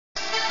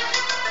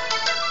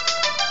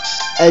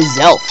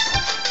Azelf,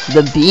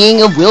 the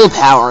being of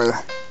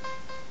willpower.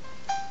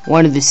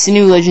 One of the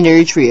Sinew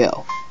legendary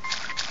trio.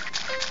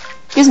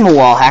 Guess I'm a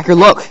wall hacker.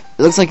 Look,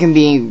 it looks like I'm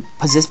being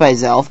possessed by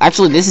Azelf.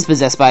 Actually, this is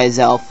possessed by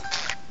Azelf.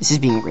 This is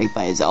being raped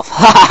by Azelf.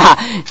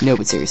 No,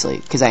 but seriously,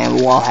 because I am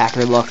a wall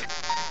hacker. Look.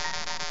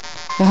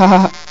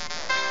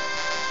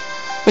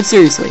 But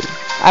seriously,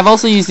 I've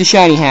also used the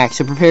shiny hack,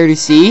 so prepare to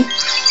see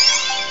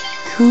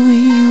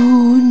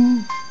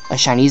Kuyun. A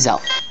shiny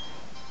Azelf.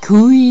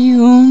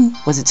 Kuyun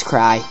was its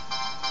cry.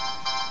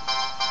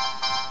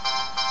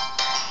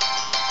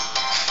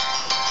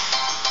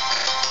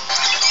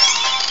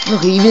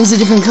 Look, it even's a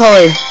different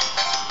color.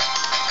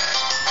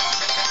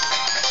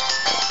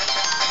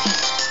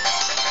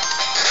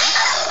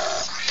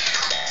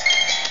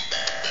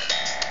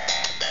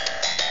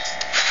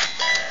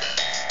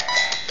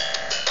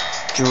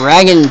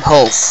 Dragon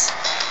Pulse.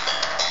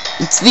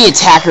 It's the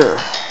attacker.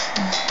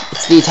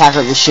 It's the attacker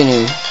of the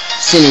Sinew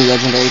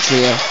legendary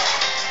trio.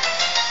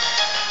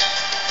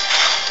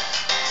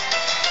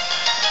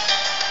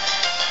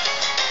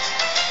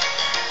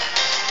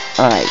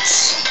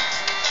 Alright.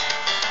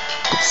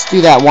 Let's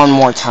do that one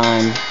more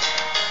time.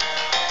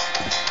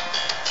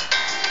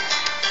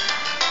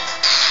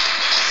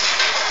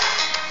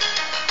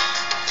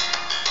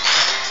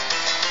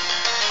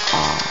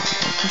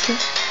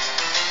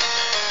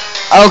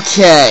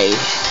 Okay.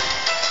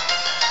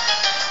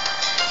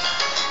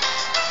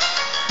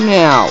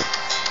 Now,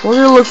 we're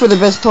gonna look for the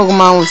best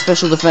Pokemon with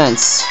special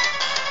defense.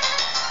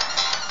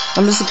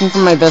 I'm just looking for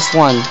my best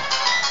one.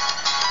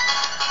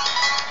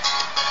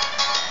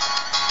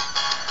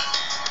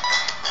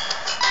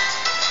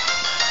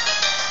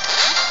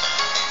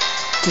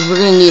 Because we're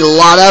gonna need a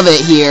lot of it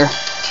here.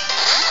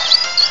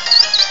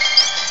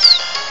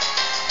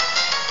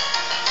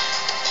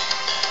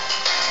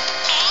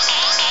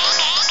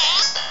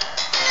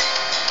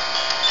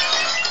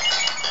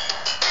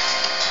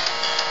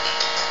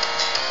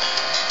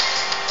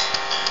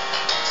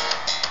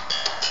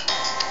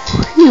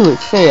 Phew, it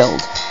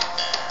failed.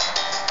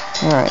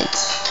 Alright.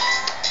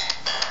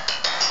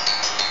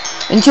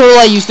 In total,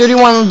 I used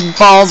 31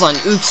 balls on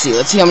Oopsie.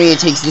 Let's see how many it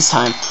takes this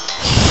time.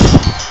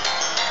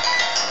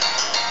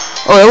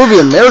 Oh, it would be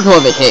a miracle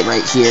if it hit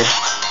right here.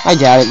 I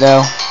doubt it,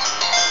 though.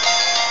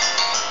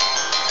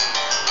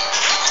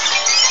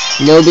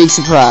 No big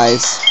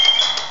surprise.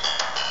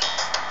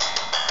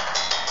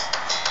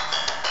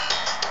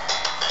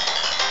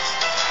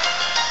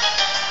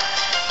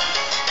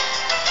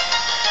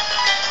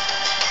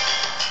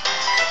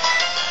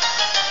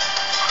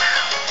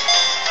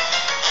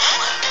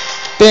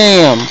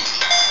 Bam!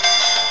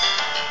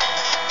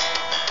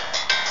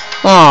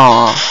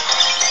 Aww.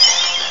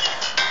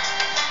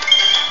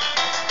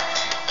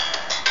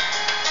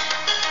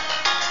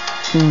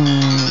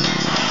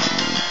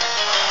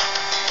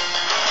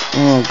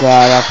 Oh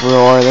god,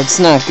 uproar, that's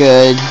not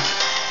good.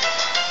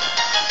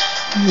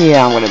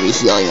 Yeah, I'm gonna be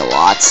healing a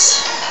lot.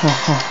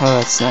 Oh,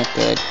 that's not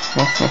good.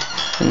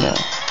 No.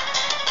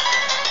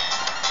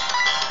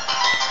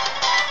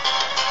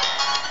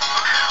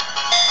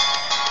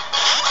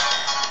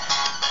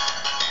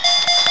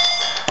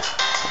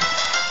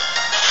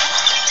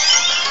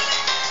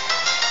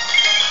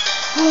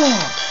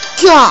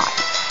 Oh, God!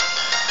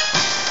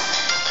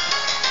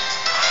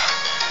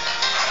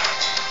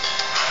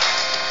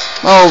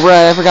 Oh,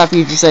 right, I forgot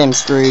Future Say I'm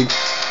screwed.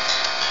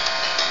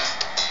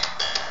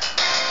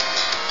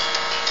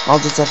 I'll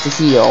just have to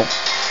heal.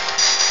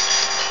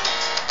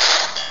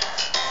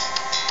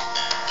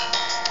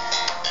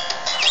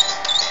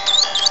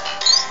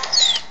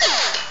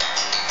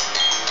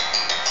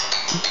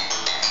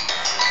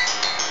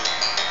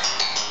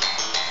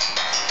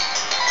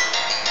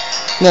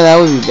 No, that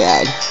would be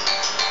bad.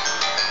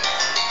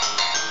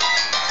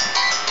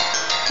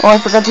 Oh, I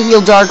forgot to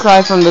heal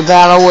Darkrai from the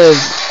battle with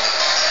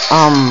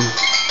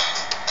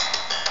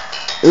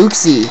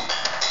Oopsie.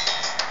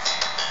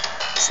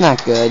 It's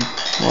not good.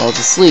 Well, it's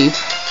asleep.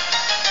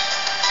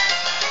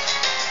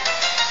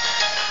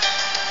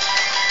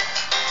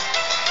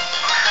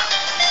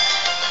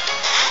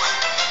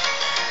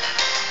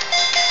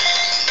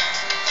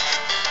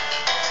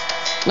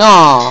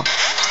 No.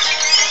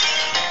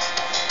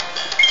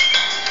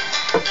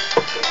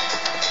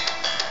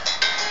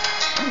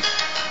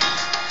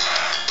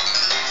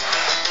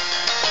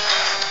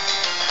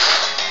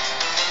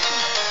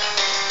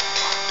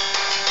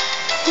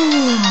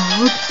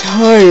 I'm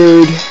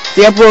tired.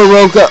 The Uproar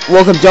woke up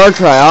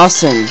Darkrai.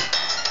 Awesome.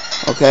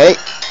 Okay.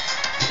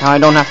 Now I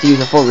don't have to use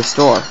a full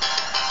restore.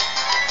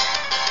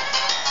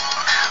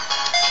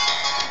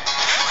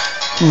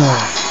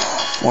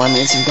 4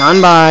 minutes have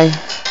gone by.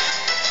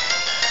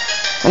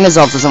 And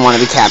Azelf doesn't want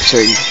to be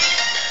captured.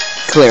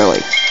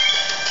 Clearly.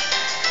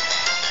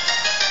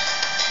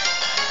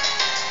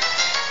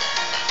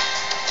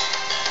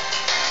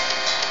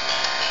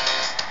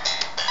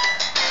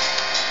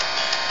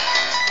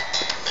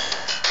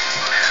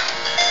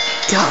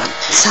 God, I'm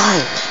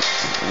tired.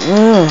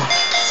 Ugh,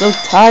 so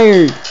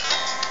tired.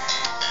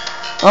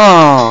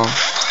 Oh.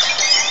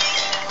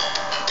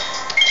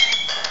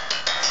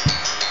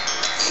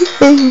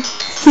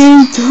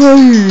 getting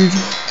tired.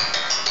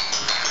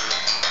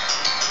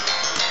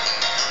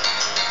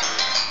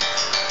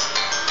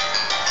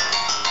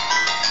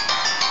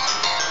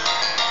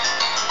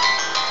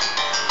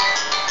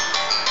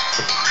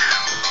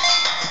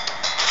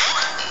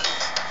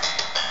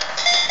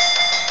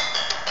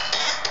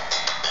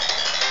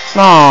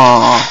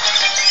 Aww.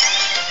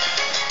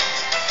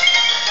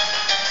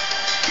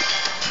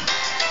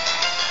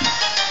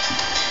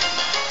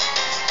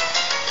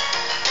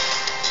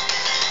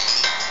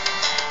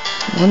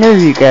 I wonder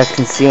if you guys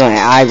can see my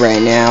eye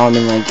right now. I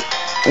mean, like,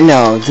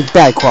 no, the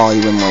bad quality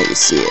wouldn't let you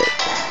see it.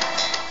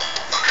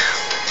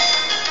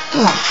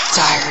 Oh, I'm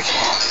tired.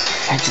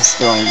 I'm just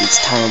throwing these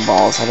timer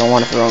balls. I don't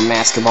want to throw a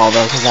master ball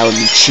though, because that would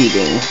be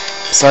cheating.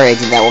 Sorry I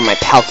did that with my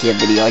Palkia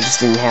video. I just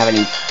didn't have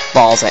any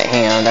balls at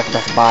hand. I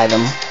forgot to buy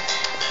them.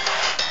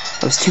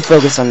 I was too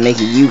focused on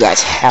making you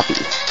guys happy.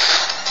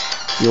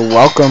 You're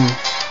welcome.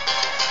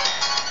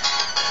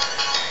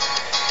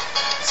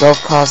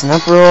 Azelf cause an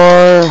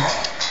uproar.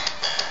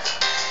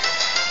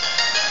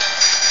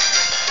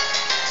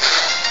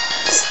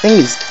 This thing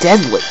is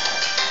deadly.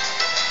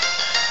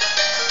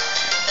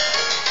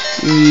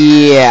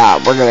 Yeah,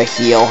 we're gonna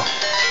heal.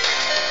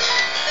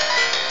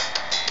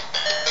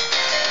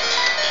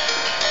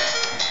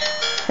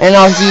 And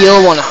I'll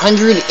heal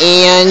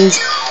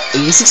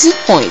 186 hit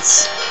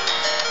points.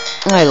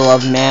 I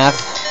love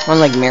math,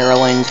 unlike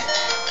Maryland.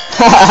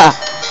 Haha.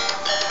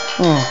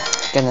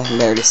 Got nothing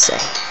better to say.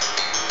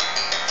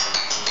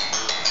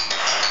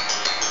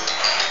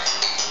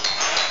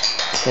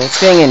 Okay, it's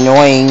getting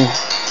annoying.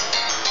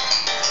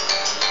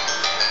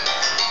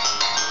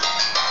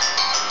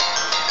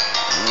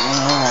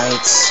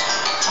 Alright.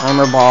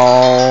 Timer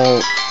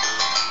ball.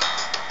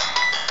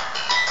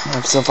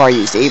 I've so far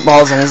used 8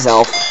 balls on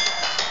Azelf.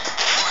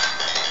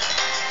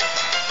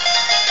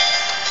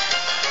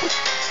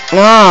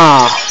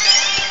 Ah!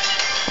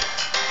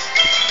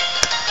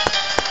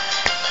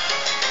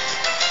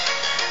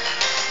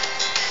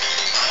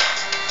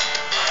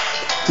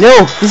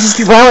 No! This is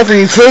too violent for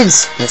you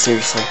kids! No,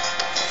 seriously.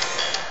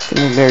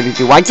 Nothing better to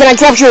do. Why can't I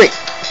capture it?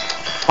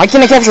 Why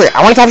can't I capture it?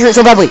 I want to capture it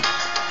so badly!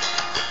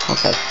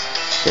 Okay.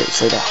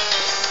 Seriously, though.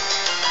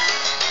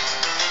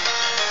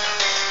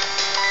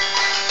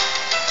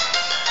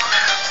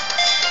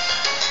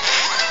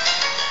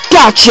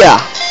 Gotcha!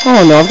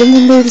 Oh no, I've got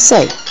nothing better to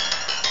say.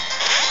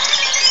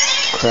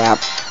 Crap.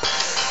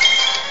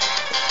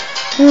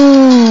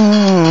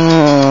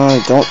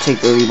 Don't take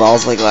 30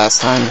 balls like last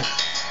time.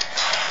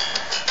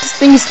 This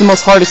thing is the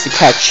most hardest to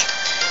catch.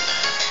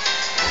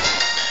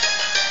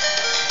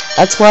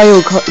 That's why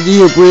you'll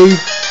bring...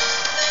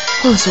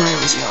 Oh, sorry, I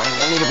was yelling.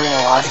 I need to bring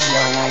a lot of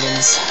healing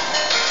items.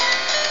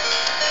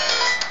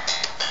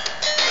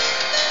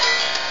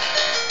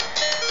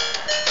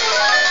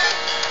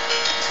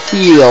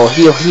 Heal,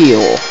 heal,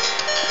 heal.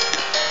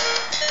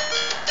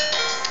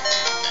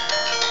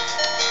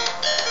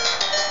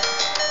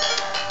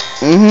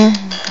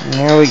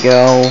 There we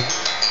go.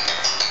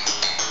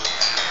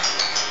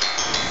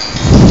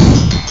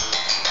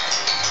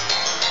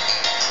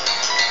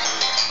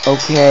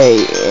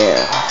 Okay,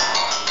 yeah.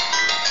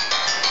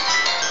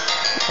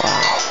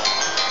 Wow.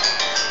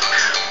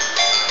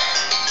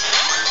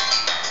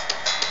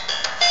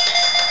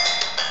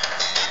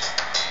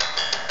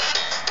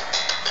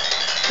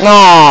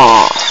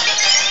 No.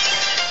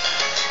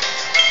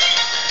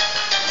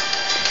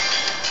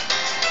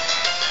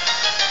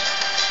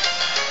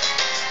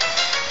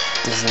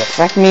 Doesn't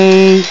affect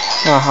me.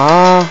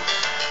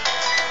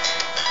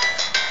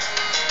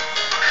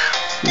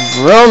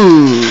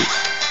 Vroom.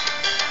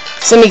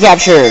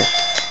 Semi-capture.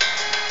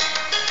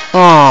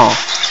 Oh.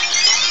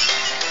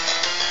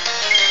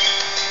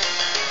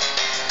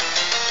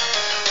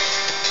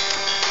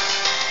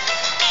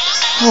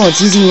 Oh,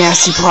 it's using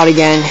Nasty Plot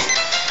again.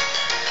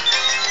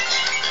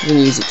 I'm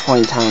gonna use it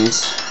 20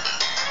 times.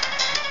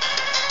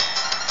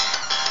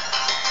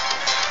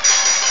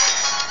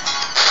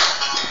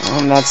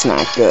 That's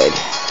not good.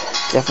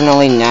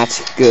 Definitely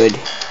not good.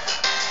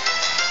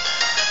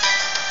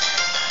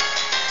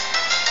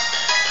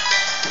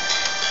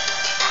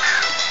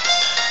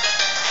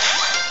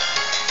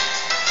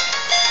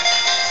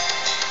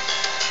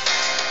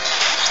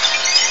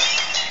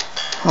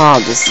 Oh,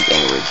 this is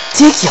getting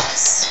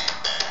ridiculous.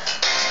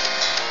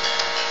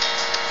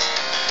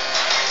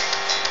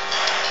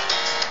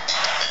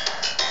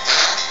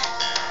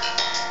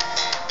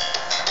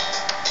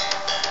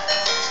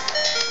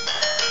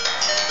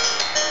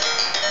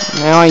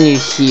 Now I need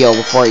to heal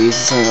before I use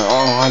this thing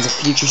along the lines of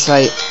Future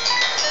Sight.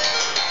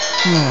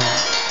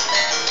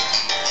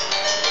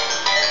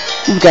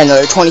 We've got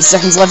another 20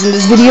 seconds left in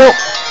this video.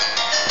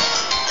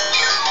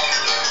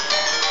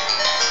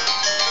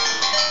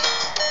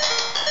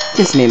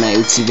 Just made my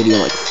Uzi video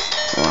like,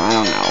 well, I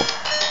don't know.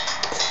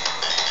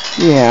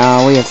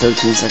 Yeah, we have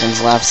 13 seconds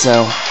left,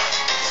 so...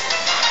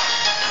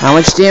 How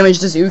much damage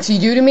does Uzi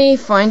do to me?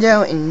 Find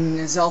out in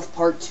Azelf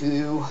Part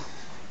 2.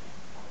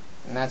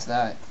 And that's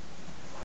that.